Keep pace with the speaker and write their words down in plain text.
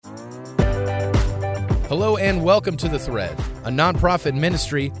Hello and welcome to The Thread, a nonprofit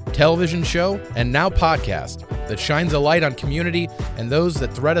ministry, television show, and now podcast that shines a light on community and those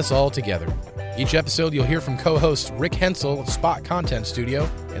that thread us all together. Each episode you'll hear from co-host Rick Hensel of Spot Content Studio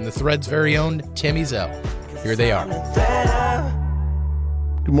and The Thread's very own Tim Ezel. Here they are.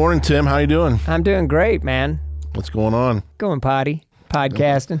 Good morning, Tim. How you doing? I'm doing great, man. What's going on? Going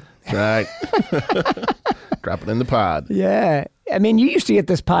podcasting. That's right. Drop it in the pod. Yeah. I mean, you used to get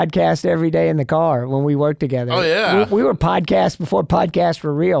this podcast every day in the car when we worked together. Oh, yeah. We were podcasts before podcasts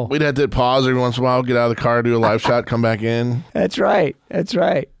were real. We'd have to pause every once in a while, get out of the car, do a live shot, come back in. That's right. That's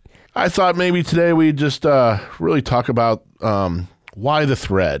right. I thought maybe today we'd just really talk about why The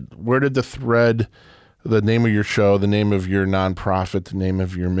Thread. Where did The Thread, the name of your show, the name of your nonprofit, the name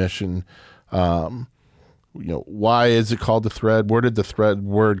of your mission, why is it called The Thread? Where did the thread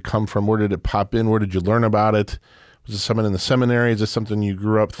word come from? Where did it pop in? Where did you learn about it? Was it something in the seminary? Is this something you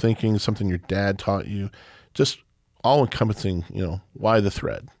grew up thinking, something your dad taught you? Just all-encompassing, why The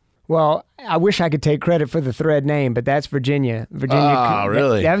Thread? Well, I wish I could take credit for the Thread name, but that's Virginia.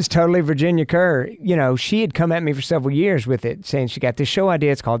 Really? That was totally Virginia Kerr. She had come at me for several years with it, saying she got this show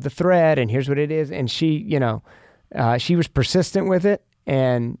idea. It's called The Thread, and here's what it is. And she, she was persistent with it,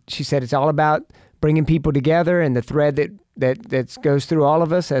 and she said it's all about bringing people together and the thread that goes through all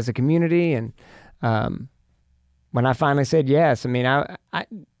of us as a community. And when I finally said yes, I mean,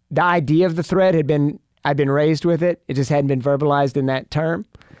 the idea of the thread I'd been raised with it. It just hadn't been verbalized in that term.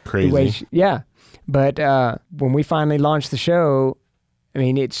 Crazy. Yeah. But when we finally launched the show, I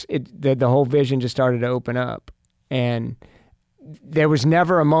mean, the whole vision just started to open up. And there was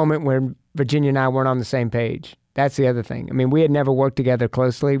never a moment where Virginia and I weren't on the same page. That's the other thing. I mean, we had never worked together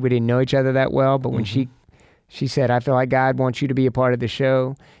closely. We didn't know each other that well. But when she said, I feel like God wants you to be a part of the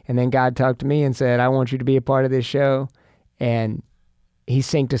show. And then God talked to me and said, I want you to be a part of this show. And he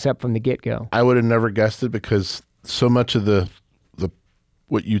synced us up from the get-go. I would have never guessed it because so much of the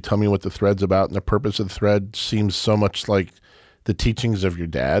what you tell me what the thread's about and the purpose of the thread seems so much like the teachings of your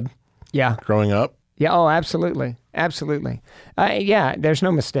dad. Yeah. Growing up. Yeah. Oh, absolutely. Absolutely. Yeah, there's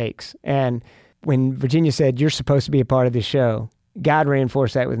no mistakes. And when Virginia said, you're supposed to be a part of this show, God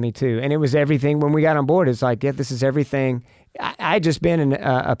reinforced that with me too. And it was everything. When we got on board, it's like, yeah, this is everything. I had just been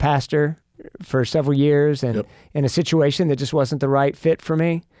a pastor for several years and in a situation that just wasn't the right fit for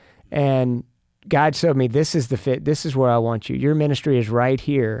me. And God showed me, this is the fit. This is where I want you. Your ministry is right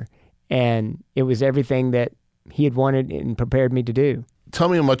here. And it was everything that he had wanted and prepared me to do. Tell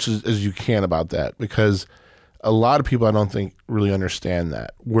me as much as you can about that, because a lot of people I don't think really understand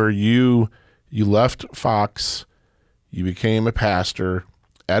that. Where you left Fox, you became a pastor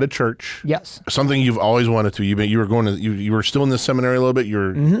at a church. Yes. Something you've always wanted to. You were going to. You were still in the seminary a little bit.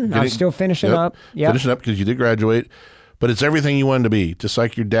 I was still finishing up. Yep. Finishing up because you did graduate, but it's everything you wanted to be, just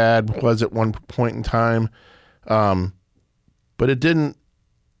like your dad was at one point in time. But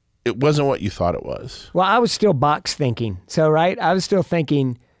it wasn't what you thought it was. Well, I was still box thinking. So, right, I was still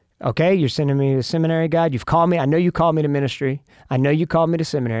thinking, okay, you're sending me to seminary, God. You've called me. I know you called me to ministry. I know you called me to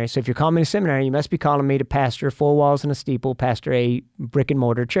seminary. So if you're calling me to seminary, you must be calling me to pastor 4 walls and a steeple, pastor a brick and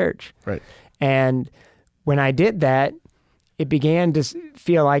mortar church. Right. And when I did that, it began to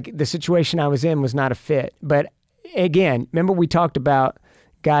feel like the situation I was in was not a fit. But again, remember we talked about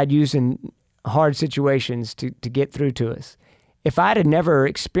God using hard situations to get through to us. If I'd have never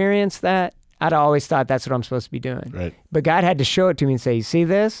experienced that, I'd always thought that's what I'm supposed to be doing. Right. But God had to show it to me and say, you see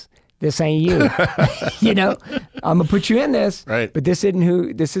this? This ain't you. I'm gonna put you in this. Right. But this isn't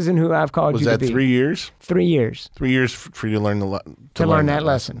who I've called you to be. Was that 3 years? 3 years. 3 years for you to learn to learn that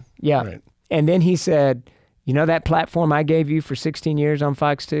lesson. Yeah. Right. And then he said, that platform I gave you for 16 years on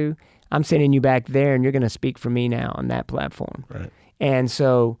Fox 2, I'm sending you back there and you're gonna speak for me now on that platform. Right. And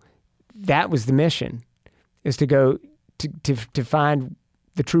so that was the mission, is to go to find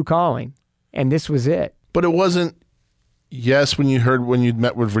the true calling. And this was it. But it wasn't, yes, when you'd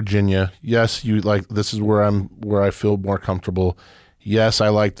met with Virginia, yes, you like, this is where I feel more comfortable. Yes, I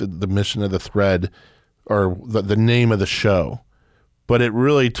like the mission of the thread or the name of the show. But it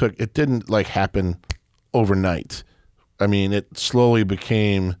really it didn't like happen overnight. I mean, it slowly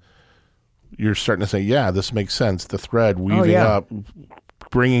became, you're starting to say, yeah, this makes sense. The thread, weaving up,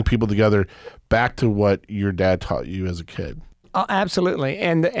 bringing people together back to what your dad taught you as a kid. Oh, absolutely.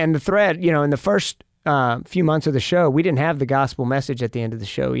 And the thread, in the first few months of the show, we didn't have the gospel message at the end of the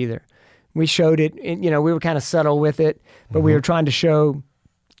show either. We showed it, and, we were kind of subtle with it, but we were trying to show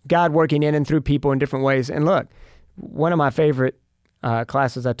God working in and through people in different ways. And look, one of my favorite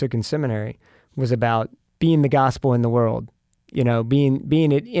classes I took in seminary was about being the gospel in the world,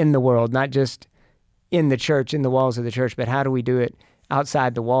 being it in the world, not just in the church, in the walls of the church, but how do we do it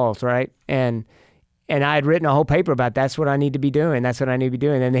outside the walls, right? And and I had written a whole paper about that's what I need to be doing. That's what I need to be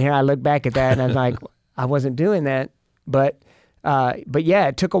doing. And then here I look back at that and I was like, I wasn't doing that. But yeah,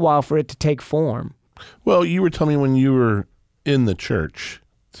 it took a while for it to take form. Well, you were telling me when you were in the church,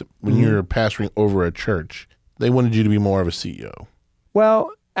 when you were pastoring over a church, they wanted you to be more of a CEO.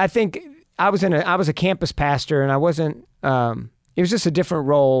 Well, I think I was a campus pastor, and I wasn't. It was just a different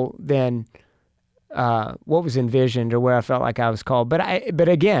role than what was envisioned or where I felt like I was called. But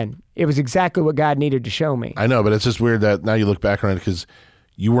again, it was exactly what God needed to show me. I know, but it's just weird that now you look back on it because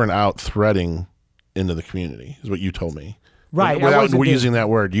you weren't out threading into the community, is what you told me. Right. We're using that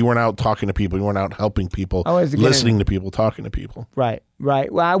word. You weren't out talking to people. You weren't out helping people, listening to people, talking to people. Right.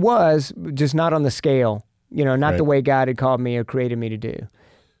 Well, I was, just not on the scale, not the way God had called me or created me to do.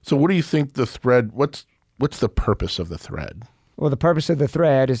 So what do you think the thread, what's the purpose of the thread? Well, the purpose of the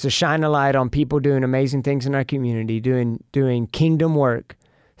thread is to shine a light on people doing amazing things in our community, doing kingdom work,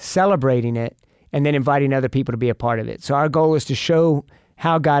 celebrating it, and then inviting other people to be a part of it. So our goal is to show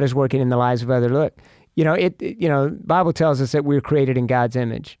how God is working in the lives of others. Look, the Bible tells us that we're created in God's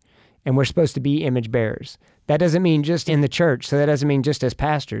image, and we're supposed to be image bearers. That doesn't mean just in the church. So that doesn't mean just as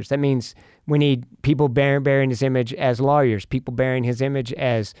pastors. That means we need people bearing his image as lawyers, people bearing his image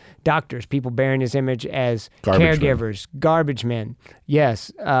as doctors, people bearing his image as caregivers, garbage men.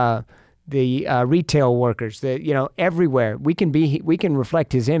 Yes, the retail workers. Everywhere we can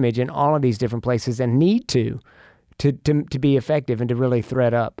reflect his image in all of these different places, and need to be effective and to really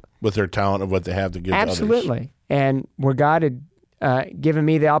thread up with their talent of what they have to give. Absolutely. To others. And where God had given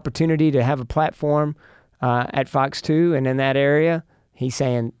me the opportunity to have a platform at Fox 2 and in that area, he's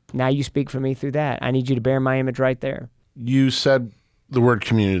saying, now you speak for me through that. I need you to bear my image right there. You said the word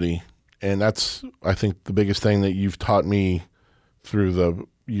community, and that's, I think, the biggest thing that you've taught me through the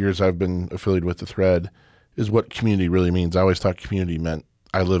years I've been affiliated with the Thread is what community really means. I always thought community meant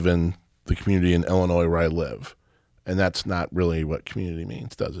I live in the community in Illinois where I live. And that's not really what community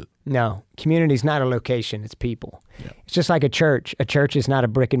means, does it? No. Community is not a location. It's people. Yeah. It's just like a church. A church is not a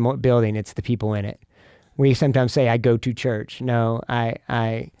brick and mortar building. It's the people in it. We sometimes say, I go to church. No,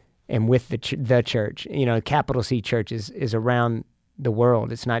 I am with the church. Capital C church is around the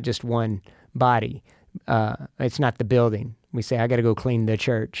world. It's not just one body. It's not the building. We say, I got to go clean the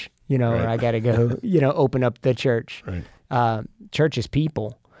church, right. Or I got to go, open up the church. Right. Church is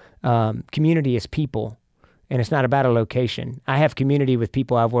people. Community is people. And it's not about a location. I have community with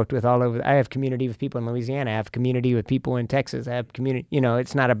people I've worked with all over. I have community with people in Louisiana. I have community with people in Texas. I have community,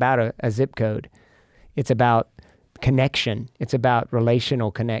 it's not about a zip code. It's about connection. It's about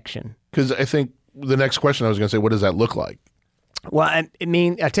relational connection. Because I think the next question I was going to say, what does that look like? Well,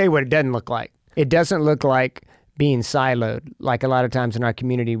 I'll tell you what it doesn't look like. It doesn't look like being siloed. Like a lot of times in our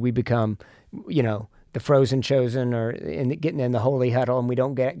community, we become, the frozen chosen, or getting in the holy huddle, and we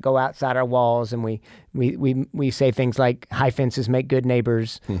don't go outside our walls, and we say things like high fences make good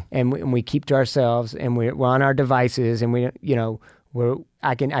neighbors, and we keep to ourselves, and we're on our devices, and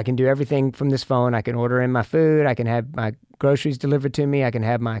I can do everything from this phone. I can order in my food. I can have my groceries delivered to me. I can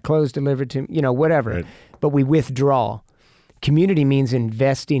have my clothes delivered to me. Whatever. Right. But we withdraw. Community means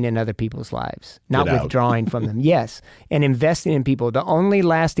investing in other people's lives, not withdrawing from them. Yes, and investing in people. The only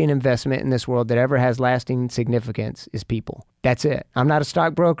lasting investment in this world that ever has lasting significance is people. That's it. I'm not a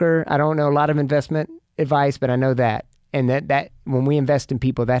stockbroker. I don't know a lot of investment advice, but I know that. And that when we invest in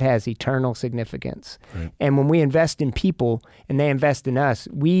people, that has eternal significance. Right. And when we invest in people and they invest in us,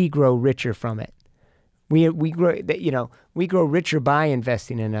 we grow richer from it. We grow richer by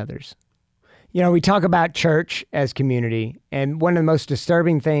investing in others. We talk about church as community, and one of the most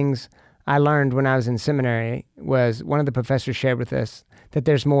disturbing things I learned when I was in seminary was one of the professors shared with us that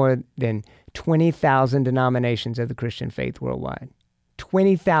there's more than 20,000 denominations of the Christian faith worldwide.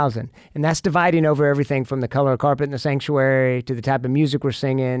 20,000. And that's dividing over everything from the color of carpet in the sanctuary to the type of music we're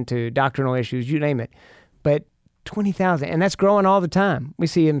singing to doctrinal issues, you name it. But 20,000, and that's growing all the time. We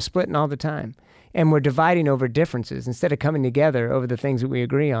see them splitting all the time. And we're dividing over differences instead of coming together over the things that we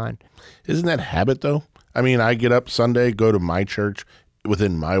agree on. Isn't that habit, though? I get up Sunday, go to my church,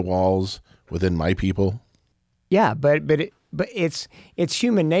 within my walls, within my people. Yeah, but it's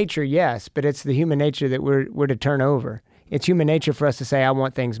human nature, yes, but it's the human nature that we're to turn over. It's human nature for us to say, I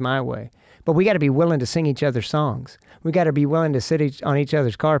want things my way. But we got to be willing to sing each other's songs. We got to be willing to sit on each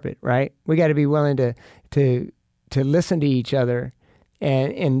other's carpet, right? We got to be willing to listen to each other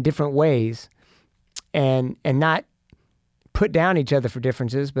and in different ways. And not put down each other for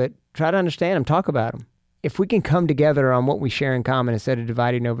differences, but try to understand them, talk about them. If we can come together on what we share in common instead of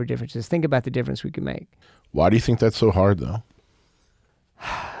dividing over differences, think about the difference we can make. Why do you think that's so hard, though?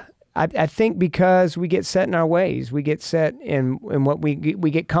 I think because we get set in our ways. We get set in what we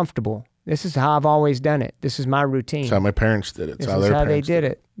get comfortable. This is how I've always done it. This is my routine. It's how my parents did it. It's This how is their how they parents did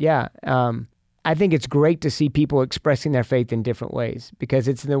it. Yeah. I think it's great to see people expressing their faith in different ways because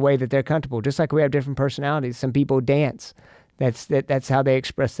it's in the way that they're comfortable. Just like we have different personalities. Some people dance. That's how they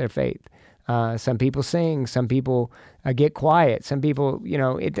express their faith. Some people sing. Some people get quiet. Some people,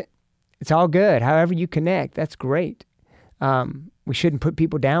 it's all good. However you connect, that's great. We shouldn't put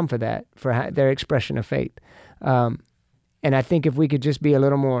people down for that, for their expression of faith. And I think if we could just be a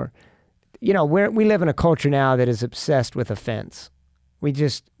little more, we live in a culture now that is obsessed with offense. We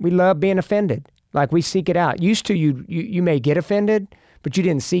love being offended. Like we seek it out. Used to you may get offended, but you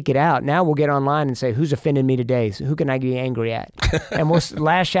didn't seek it out. Now we'll get online and say, who's offended me today? So who can I be angry at? And we'll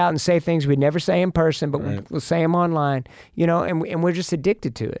lash out and say things we'd never say in person, but Right. we'll say them online, and we're just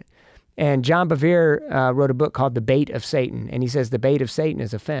addicted to it. And John Bevere wrote a book called The Bait of Satan. And he says the bait of Satan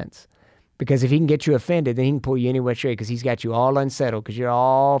is offense. Because if he can get you offended, then he can pull you any which way because he's got you all unsettled because you're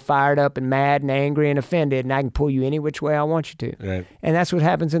all fired up and mad and angry and offended, and I can pull you any which way I want you to. Right. And that's what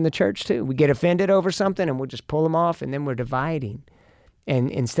happens in the church too. We get offended over something and we'll just pull them off, and then we're dividing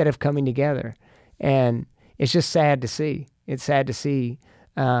and instead of coming together. And it's just sad to see. It's sad to see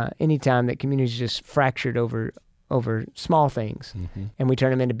anytime that communities just fractured over small things, and we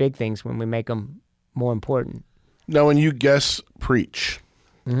turn them into big things when we make them more important. Now, when you guest preach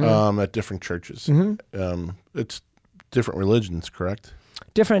at different churches, it's different religions, correct?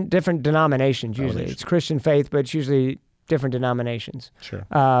 Different denominations usually. It's Christian faith, but it's usually different denominations. Sure.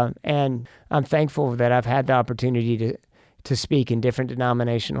 And I'm thankful that I've had the opportunity to speak in different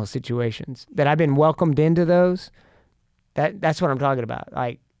denominational situations, that I've been welcomed into those. That's what I'm talking about.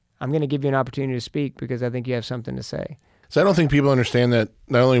 Like, I'm going to give you an opportunity to speak because I think you have something to say. So I don't think people understand that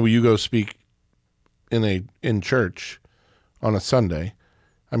not only will you go speak in church on a Sunday,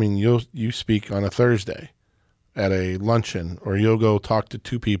 I mean, you speak on a Thursday at a luncheon, or you'll go talk to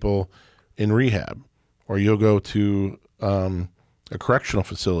two people in rehab, or you'll go to a correctional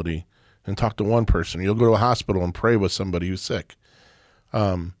facility and talk to one person, or you'll go to a hospital and pray with somebody who's sick.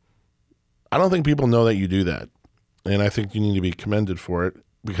 I don't think people know that you do that, and I think you need to be commended for it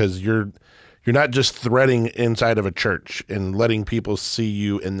because you're not just threading inside of a church and letting people see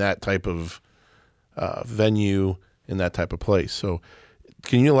you in that type of venue, in that type of place. So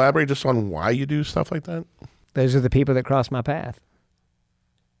can you elaborate just on why you do stuff like that? Those are the people that cross my path,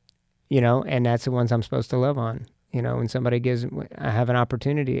 and that's the ones I'm supposed to love on. When somebody I have an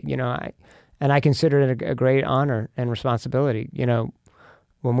opportunity, and I consider it a great honor and responsibility.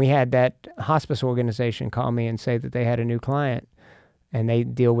 When we had that hospice organization call me and say that they had a new client and they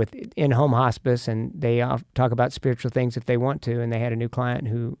deal with in-home hospice and they talk about spiritual things if they want to, and they had a new client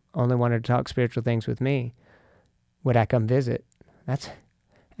who only wanted to talk spiritual things with me, would I come visit? That's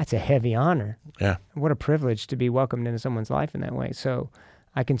a heavy honor. Yeah. What a privilege to be welcomed into someone's life in that way. So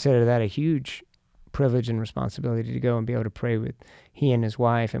I consider that a huge privilege and responsibility to go and be able to pray with he and his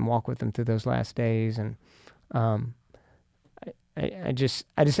wife and walk with them through those last days. And I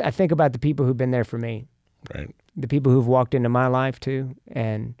think about the people who've been there for me. Right. The people who've walked into my life too,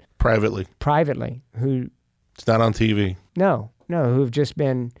 and Privately, who it's not on TV. who've just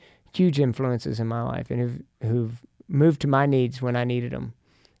been huge influences in my life and who've moved to my needs when I needed them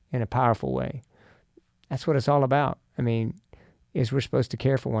in a powerful way. That's what it's all about. I mean, is we're supposed to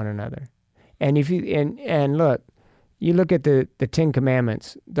care for one another. And if you and look, you look at the Ten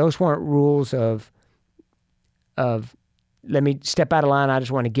Commandments, those weren't rules of let me step out of line, I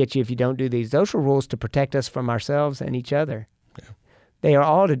just want to get you if you don't do these. Those were rules to protect us from ourselves and each other. Yeah. They are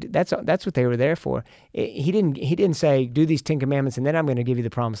all that's what they were there for. He didn't say do these 10 commandments and then I'm going to give you the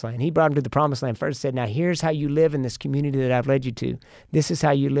promised land. He brought him to the promised land first, said, now here's how you live in this community that I've led you to. This is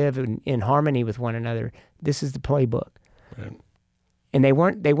how you live in harmony with one another. This is the playbook. Right. And they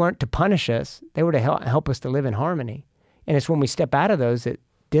weren't to punish us. They were to help us to live in harmony. And it's when we step out of those that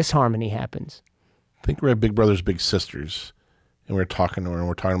disharmony happens. I think we're at Big Brothers Big Sisters, and we're talking to her, and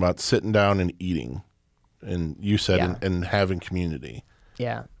we're talking about sitting down and eating, and you said and having community.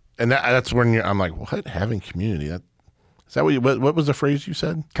 Yeah. And that's when I'm like, what? Having community? Is that what was the phrase you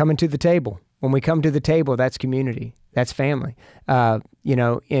said? Coming to the table. When we come to the table, that's community. That's family.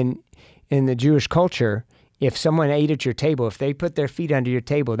 In the Jewish culture, if someone ate at your table, if they put their feet under your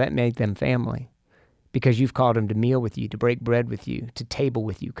table, that made them family. Because you've called them to meal with you, to break bread with you, to table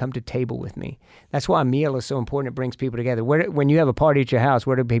with you. Come to table with me. That's why a meal is so important. It brings people together. When you have a party at your house,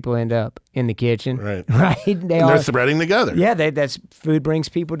 where do people end up? In the kitchen. Right. Right? They're threading together. Yeah, that's food brings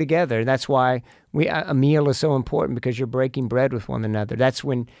people together. That's why a meal is so important, because you're breaking bread with one another. That's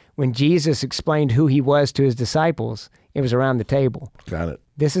when Jesus explained who he was to his disciples, it was around the table. Got it.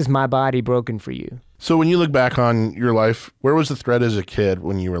 This is my body broken for you. So when you look back on your life, where was the thread as a kid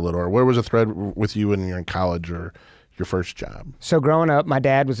when you were little, or where was the thread with you when you're in college or your first job? So growing up, my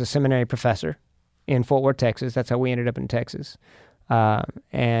dad was a seminary professor in Fort Worth, Texas. That's how we ended up in Texas.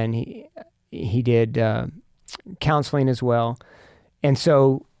 And he did counseling as well. And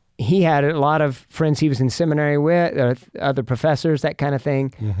so he had a lot of friends he was in seminary with, other professors, that kind of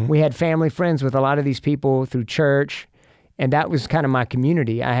thing. Mm-hmm. We had family friends with a lot of these people through church. And that was kind of my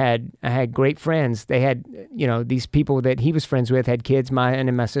community. I had great friends. They had, these people that he was friends with had kids mine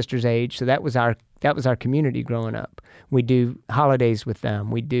and my sister's age. So that was our community growing up. We'd do holidays with them.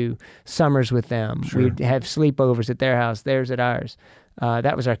 We'd do summers with them. Sure. We'd have sleepovers at their house, theirs at ours.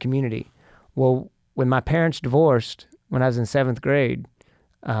 That was our community. Well, when my parents divorced when I was in 7th grade,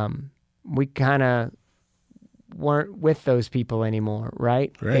 we kind of weren't with those people anymore,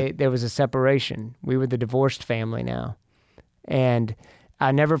 right? There was a separation. We were the divorced family now. And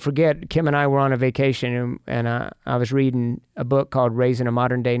I never forget, Kim and I were on a vacation, and I was reading a book called Raising a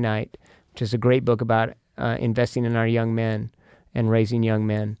Modern Day Knight, which is a great book about investing in our young men and raising young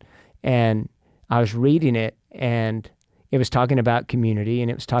men. And I was reading it, and it was talking about community, and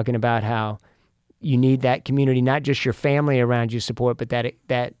it was talking about how you need that community, not just your family around you support, but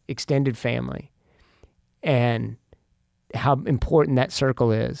that extended family, and how important that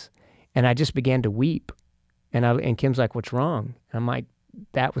circle is. And I just began to weep. And Kim's like, "What's wrong?" And I'm like,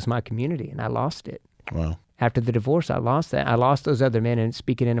 "That was my community, and I lost it." Wow. After the divorce, I lost that. I lost those other men and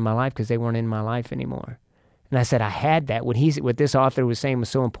speaking into my life because they weren't in my life anymore. And I said, I had that. What this author was saying was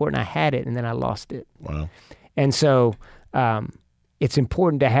so important. I had it, and then I lost it. Wow. And so it's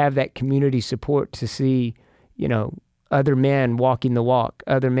important to have that community support to see, other men walking the walk,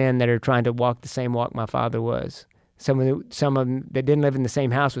 other men that are trying to walk the same walk my father was. Some of them that didn't live in the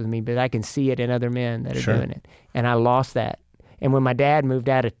same house with me, but I can see it in other men that are Sure. doing it. And I lost that. And when my dad moved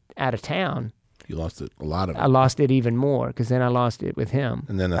out of town, you lost it, a lot of it. I lost it even more because then I lost it with him.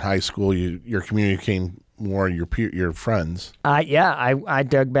 And then in high school, your community became more your friends. I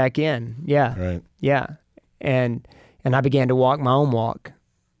dug back in. Yeah. Right. Yeah. And I began to walk my own walk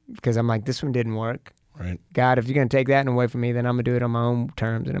because I'm like, this one didn't work. Right. God, if you're going to take that away from me, then I'm going to do it on my own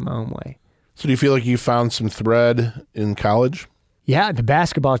terms and in my own way. So do you feel like you found some thread in college? Yeah, the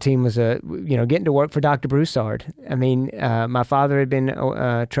basketball team was getting to work for Dr. Broussard. I mean, my father had been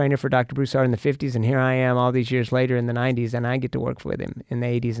a trainer for Dr. Broussard in the 50s, and here I am all these years later in the 90s, and I get to work with him in the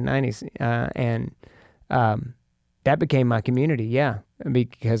 80s and 90s. And that became my community, yeah,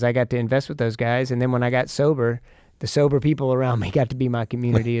 because I got to invest with those guys. And then when I got sober, the sober people around me got to be my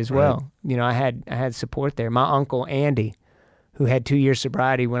community as well. Right. I had support there. My uncle, Andy, who had 2 years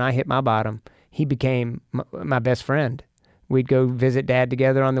sobriety when I hit my bottom, he became my best friend. We'd go visit Dad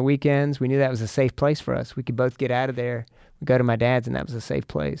together on the weekends. We knew that was a safe place for us. We could both get out of there. We'd go to my dad's, and that was a safe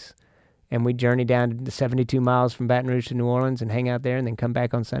place. And we'd journey down to 72 miles from Baton Rouge to New Orleans and hang out there and then come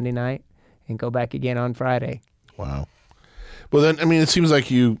back on Sunday night and go back again on Friday. Wow. Well, then, I mean, it seems like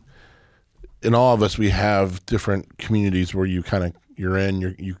in all of us, we have different communities where you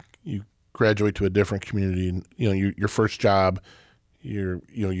you graduate to a different community. And, your first job, you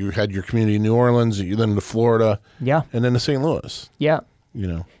had your community in New Orleans, then to Florida, yeah, and then to St. Louis, yeah,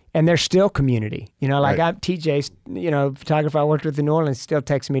 and there's still community, like right. TJ, photographer I worked with in New Orleans, still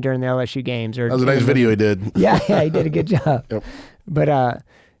texts me during the LSU games. Or that was a nice video he did. Yeah, he did a good job. Yep. But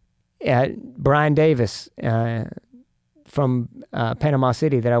Brian Davis from Panama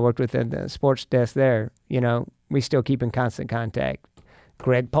City that I worked with at the sports desk there, we still keep in constant contact.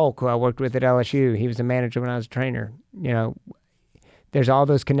 Greg Polk, who I worked with at LSU, he was a manager when I was a trainer. There's all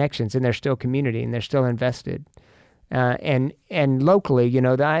those connections, and they're still community, and they're still invested. And locally,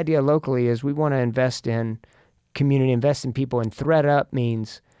 the idea locally is we want to invest in community, invest in people, and thread up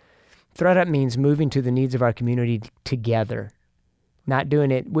means moving to the needs of our community together. Not doing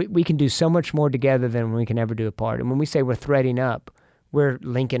it, we can do so much more together than we can ever do apart. And when we say we're threading up, we're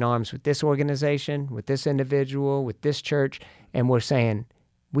linking arms with this organization, with this individual, with this church, and we're saying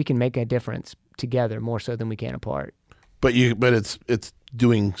we can make a difference together more so than we can apart. But it's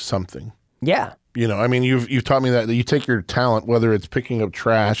doing something. Yeah. I mean, you've taught me that you take your talent, whether it's picking up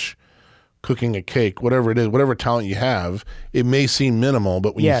trash, cooking a cake, whatever it is, whatever talent you have, it may seem minimal,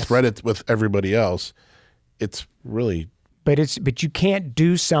 but when you thread it with everybody else, it's really. But you can't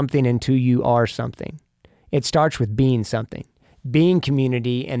do something until you are something. It starts with being something, being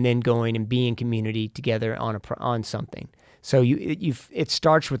community, and then going and being community together on something. So it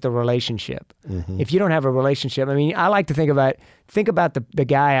starts with the relationship. Mm-hmm. If you don't have a relationship, I mean, I like to think about the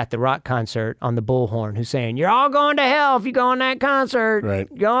guy at the rock concert on the bullhorn who's saying, "You're all going to hell if you go on that concert." Right.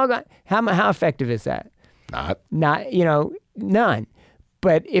 How effective is that? Not. None.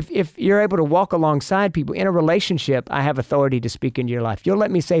 But if you're able to walk alongside people in a relationship, I have authority to speak into your life. You'll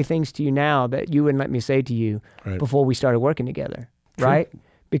let me say things to you now that you wouldn't let me say to you before we started working together, right?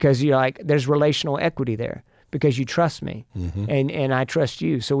 Because you're like, there's relational equity there because you trust me and I trust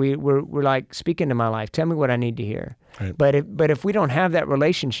you. So we're like, speak into my life. Tell me what I need to hear. Right. But if we don't have that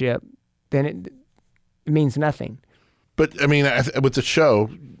relationship, then it means nothing. But I mean, with the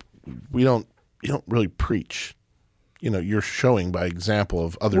show, you don't really preach. You're showing by example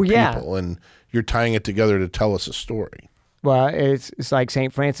of other people, and you're tying it together to tell us a story. Well, it's like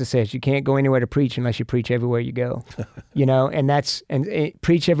St. Francis says, you can't go anywhere to preach unless you preach everywhere you go. And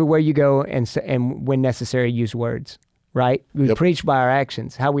preach everywhere you go, and when necessary, use words. Right? We preach by our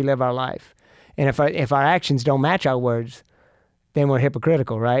actions, how we live our life, and if our actions don't match our words, then we're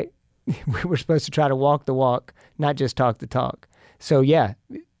hypocritical, right? We're supposed to try to walk the walk, not just talk the talk. So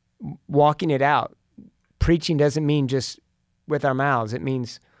walking it out. Preaching doesn't mean just with our mouths. It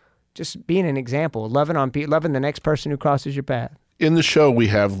means just being an example, loving the next person who crosses your path. In the show, we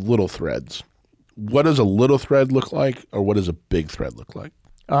have little threads. What does a little thread look like, or what does a big thread look like?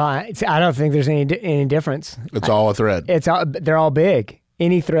 I don't think there's any difference. It's all a thread. They're all big.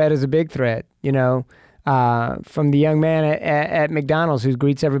 Any thread is a big thread. From the young man at McDonald's who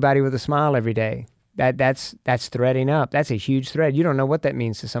greets everybody with a smile every day. That's threading up. That's a huge thread. You don't know what that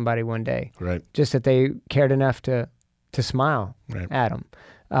means to somebody one day. Right. Just that they cared enough to smile at them.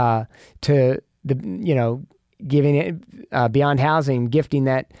 To giving it beyond housing, gifting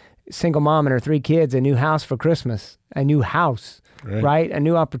that single mom and her 3 kids a new house for Christmas, a new house, right? A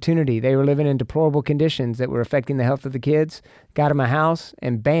new opportunity. They were living in deplorable conditions that were affecting the health of the kids. Got them a house,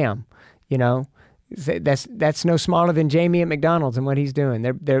 and bam, That's no smaller than Jamie at McDonald's and what he's doing.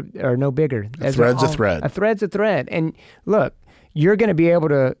 They're no bigger. A thread's a thread. A thread's a thread. And look, you're going to be able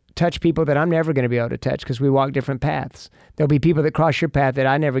to touch people that I'm never going to be able to touch because we walk different paths. There'll be people that cross your path that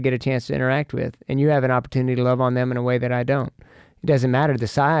I never get a chance to interact with, and you have an opportunity to love on them in a way that I don't. It doesn't matter the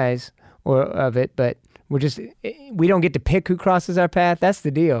size of it, but we don't get to pick who crosses our path. That's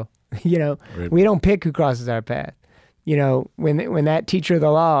the deal. Right. We don't pick who crosses our path. When that teacher of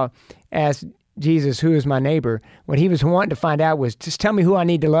the law asked Jesus, who is my neighbor? What he was wanting to find out was, just tell me who I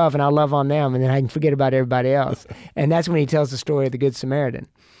need to love and I'll love on them, and then I can forget about everybody else. And that's when he tells the story of the Good Samaritan.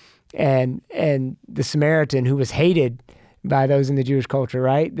 And the Samaritan who was hated by those in the Jewish culture,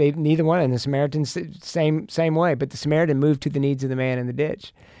 right? Neither one, and the Samaritans same way, but the Samaritan moved to the needs of the man in the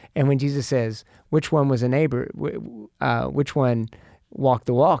ditch. And when Jesus says, which one was a neighbor? Which one walked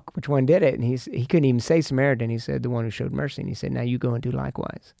the walk? Which one did it? And he couldn't even say Samaritan. He said, the one who showed mercy. And he said, now you go and do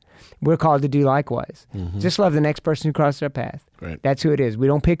likewise. We're called to do likewise. Mm-hmm. Just love the next person who crosses our path. Right. That's who it is. We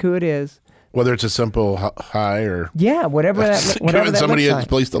don't pick who it is. Whether it's a simple hi or... Yeah, whatever that somebody looks has a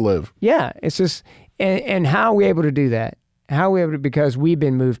place to live. Yeah, it's just... And how are we able to do that? How are we able to... Because we've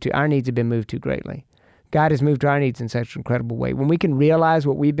been moved to... Our needs have been moved to greatly. God has moved to our needs in such an incredible way. When we can realize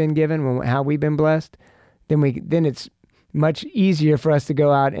what we've been given, how we've been blessed, then it's much easier for us to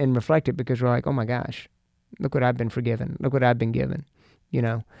go out and reflect it, because we're like, oh my gosh, look what I've been forgiven. Look what I've been given,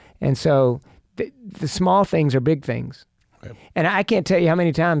 And so the small things are big things. Right. And I can't tell you how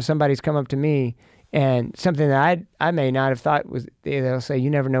many times somebody's come up to me and something that I may not have thought was, they'll say, you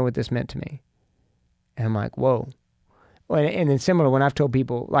never know what this meant to me. And I'm like, whoa. And then similar, when I've told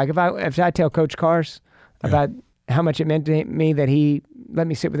people, like if I tell Coach Cars about how much it meant to me that he let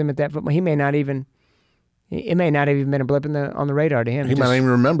me sit with him at that football, it may not have even been a blip on the radar to him. He might not even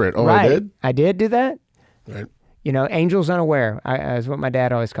remember it. Oh, right. I did? I did do that? Right. Angels unaware is what my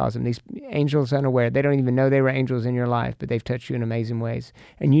dad always calls them. These angels unaware. They don't even know they were angels in your life, but they've touched you in amazing ways.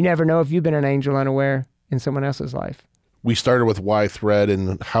 And you never know if you've been an angel unaware in someone else's life. We started with why thread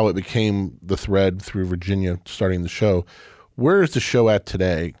and how it became the thread through Virginia starting the show. Where is the show at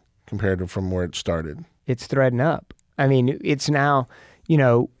today compared to from where it started? It's threading up. I mean, it's now...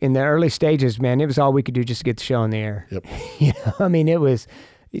 in the early stages, man, it was all we could do just to get the show on the air. Yep. It was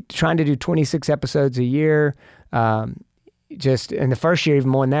trying to do 26 episodes a year. Just in the first year, even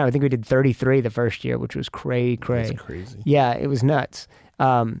more than that. I think we did 33 the first year, which was cray. That's crazy. Yeah, it was nuts.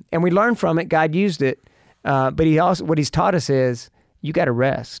 And we learned from it. God used it. But what he's taught us is you got to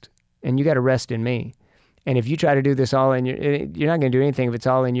rest, and you got to rest in me. And if you try to do this all you're not going to do anything if it's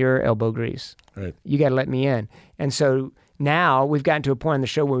all in your elbow grease. Right. You got to let me in. And so now we've gotten to a point in the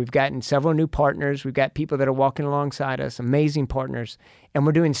show where we've gotten several new partners. We've got people that are walking alongside us, amazing partners, and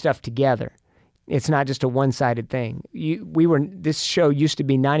we're doing stuff together. It's not just a one-sided thing. This show used to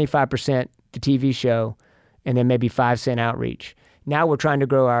be 95% the TV show and then maybe 5 cent outreach. Now we're trying to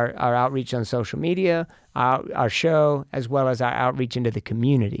grow our outreach on social media, our show, as well as our outreach into the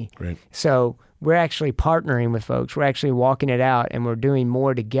community. Right. So we're actually partnering with folks. We're actually walking it out, and we're doing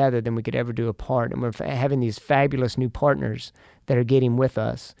more together than we could ever do apart. And we're having these fabulous new partners that are getting with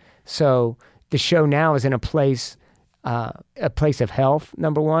us. So the show now is in a place of health,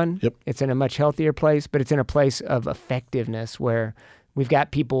 number one. Yep. It's in a much healthier place, but it's in a place of effectiveness where we've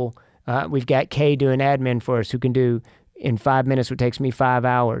got people, we've got Kay doing admin for us who can do in 5 minutes what takes me 5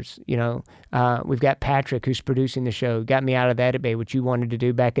 hours. We've got Patrick who's producing the show, got me out of the edit bay, which you wanted to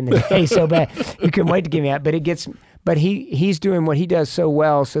do back in the day so bad. You couldn't wait to get me out. But he's doing what he does so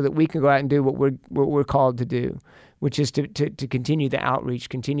well so that we can go out and do what we're called to do, which is to continue the outreach,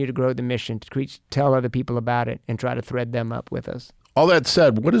 continue to grow the mission, to tell other people about it, and try to thread them up with us. All that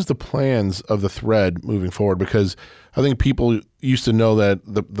said, what is the plans of the Thread moving forward? Because I think people used to know that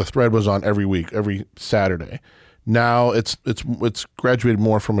the Thread was on every week, every Saturday. Now it's graduated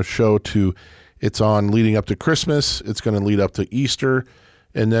more from a show to it's on leading up to Christmas. It's going to lead up to Easter,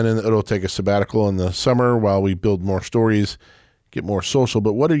 and then it'll take a sabbatical in the summer while we build more stories, get more social.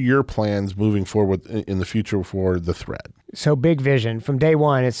 But what are your plans moving forward in the future for the Thread? So big vision. From day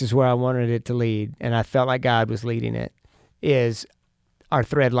one, this is where I wanted it to lead, and I felt like God was leading it, is our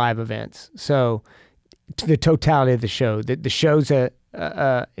Thread Live events. So to the totality of the show, the show's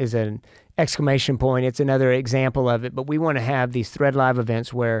is an exclamation point. It's another example of it, but we want to have these Thread Live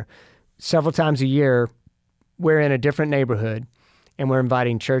events where several times a year we're in a different neighborhood and we're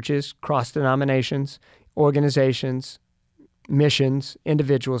inviting churches, cross-denominations, organizations, missions,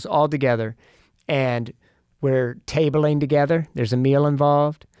 individuals all together, and we're tabling together. There's a meal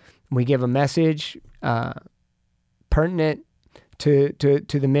involved. We give a message pertinent to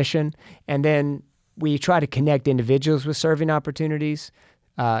the mission, and then we try to connect individuals with serving opportunities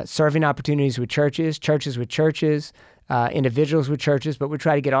with churches with churches, individuals with churches, but we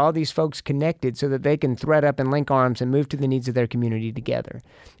try to get all these folks connected so that they can thread up and link arms and move to the needs of their community together.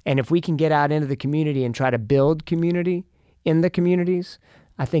 And if we can get out into the community and try to build community in the communities,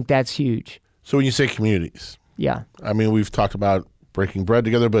 I think that's huge. So when you say communities, yeah, I mean, we've talked about breaking bread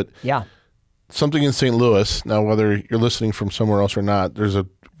together, but yeah, something in St. Louis, now whether you're listening from somewhere else or not, there's a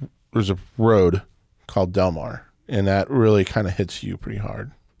road called Delmar, and that really kind of hits you pretty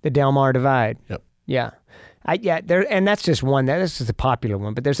hard. The Delmar Divide. Yep. Yeah. And that's just one. This is a popular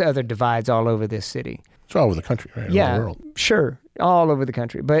one, but there's other divides all over this city. It's all over the country, right? Yeah, all over the world. Sure, all over the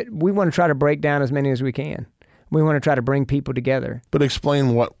country. But we want to try to break down as many as we can. We want to try to bring people together. But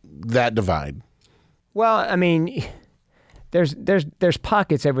explain what that divide. Well, I mean, there's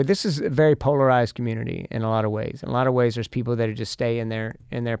pockets everywhere. This is a very polarized community in a lot of ways. In a lot of ways, there's people that just stay in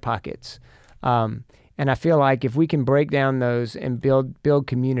their pockets. And I feel like if we can break down those and build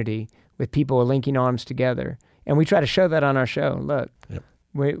community with people linking arms together, and we try to show that on our show. Look, yep.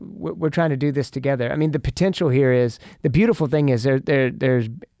 we're trying to do this together. I mean, the potential here is, the beautiful thing is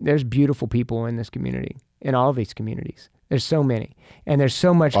there's beautiful people in this community, in all of these communities. There's so many, and there's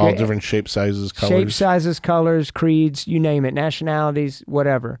so much. All different shapes, sizes, colors, creeds, you name it, nationalities,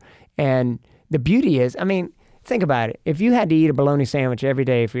 whatever. And the beauty is, I mean, think about it. If you had to eat a bologna sandwich every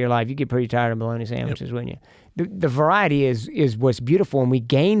day for your life, you'd get pretty tired of bologna sandwiches, yep. wouldn't you? The variety is what's beautiful, and we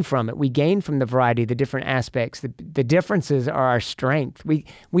gain from it. We gain from the variety, the different aspects. The differences are our strength. We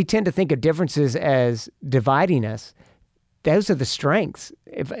tend to think of differences as dividing us. Those are the strengths.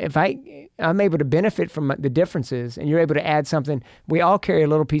 If I'm able to benefit from the differences, and you're able to add something, we all carry a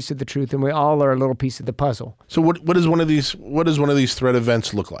little piece of the truth, and we all are a little pice of the puzzle. So what does one of these Thread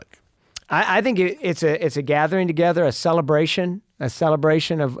events look like? I think it's a gathering together, a celebration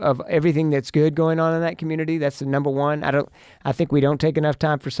of everything that's good going on in that community. That's the number one. I think we don't take enough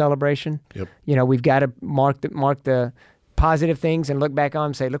time for celebration. Yep. We've got to mark the positive things and look back on them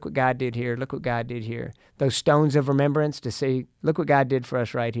and say, look what God did here. Look what God did here. Those stones of remembrance to say, look what God did for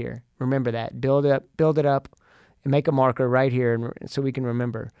us right here. Remember that. Build it up, and make a marker right here, so we can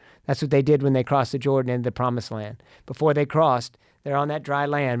remember. That's what they did when they crossed the Jordan into the Promised Land. Before they crossed, they're on that dry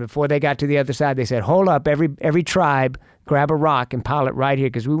land. Before they got to the other side, they said, hold up, every tribe, grab a rock and pile it right here,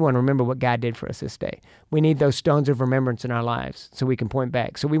 because we want to remember what God did for us this day. We need those stones of remembrance in our lives so we can point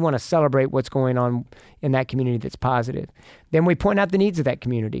back. So we want to celebrate what's going on in that community that's positive. Then we point out the needs of that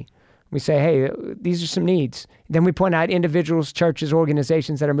community. We say, hey, these are some needs. Then we point out individuals, churches,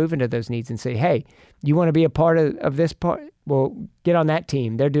 organizations that are moving to those needs and say, hey, you want to be a part of this part? Well, get on that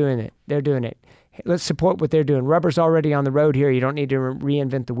team. They're doing it. Let's support what they're doing. Rubber's already on the road here. You don't need to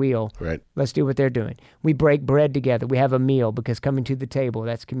reinvent the wheel. Right. Let's do what they're doing. We break bread together. We have a meal, because coming to the table,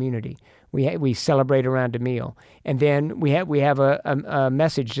 that's community. We celebrate around a meal. And then we have a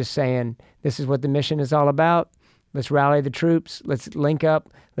message just saying, this is what the mission is all about. Let's rally the troops. Let's link up.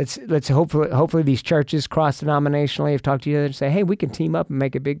 Let's hopefully these churches cross-denominationally have talked to each other and say, hey, we can team up and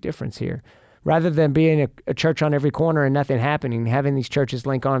make a big difference here. rather than being a church on every corner and nothing happening, having these churches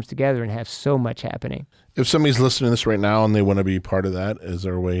link arms together and have so much happening. If somebody's listening to this right now and they want to be part of that, is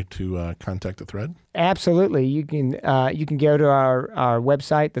there a way to contact the Thread? Absolutely. You can go to our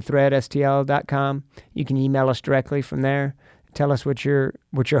website, thethreadstl.com. You can email us directly from there. Tell us what your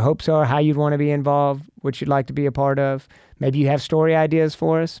hopes are, how you'd want to be involved, what you'd like to be a part of. Maybe you have story ideas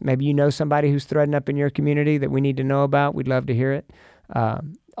for us. Maybe you know somebody who's threading up in your community that we need to know about. We'd love to hear it.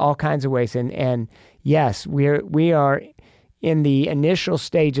 All kinds of ways. And yes, we are in the initial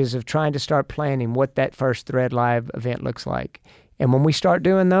stages of trying to start planning what that first Thread Live event looks like. And when we start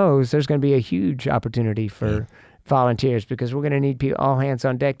doing those, there's going to be a huge opportunity for volunteers, because we're going to need all hands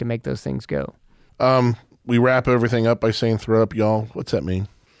on deck to make those things go. We wrap everything up by saying thread up, y'all. What's that mean?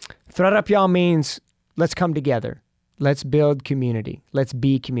 Thread up, y'all means let's come together. Let's build community. Let's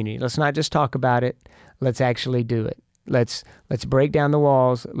be community. Let's not just talk about it. Let's actually do it. Let's break down the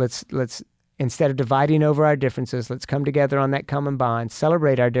walls. Let's instead of dividing over our differences, let's come together on that common bond,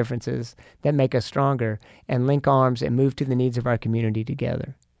 celebrate our differences that make us stronger, and link arms and move to the needs of our community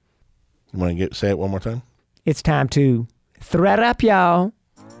together. You want to say it one more time? It's time to thread up, y'all.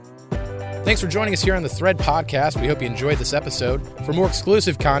 Thanks for joining us here on the Thread Podcast. We hope you enjoyed this episode. For more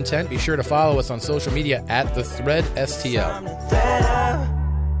exclusive content, be sure to follow us on social media at The Thread STL.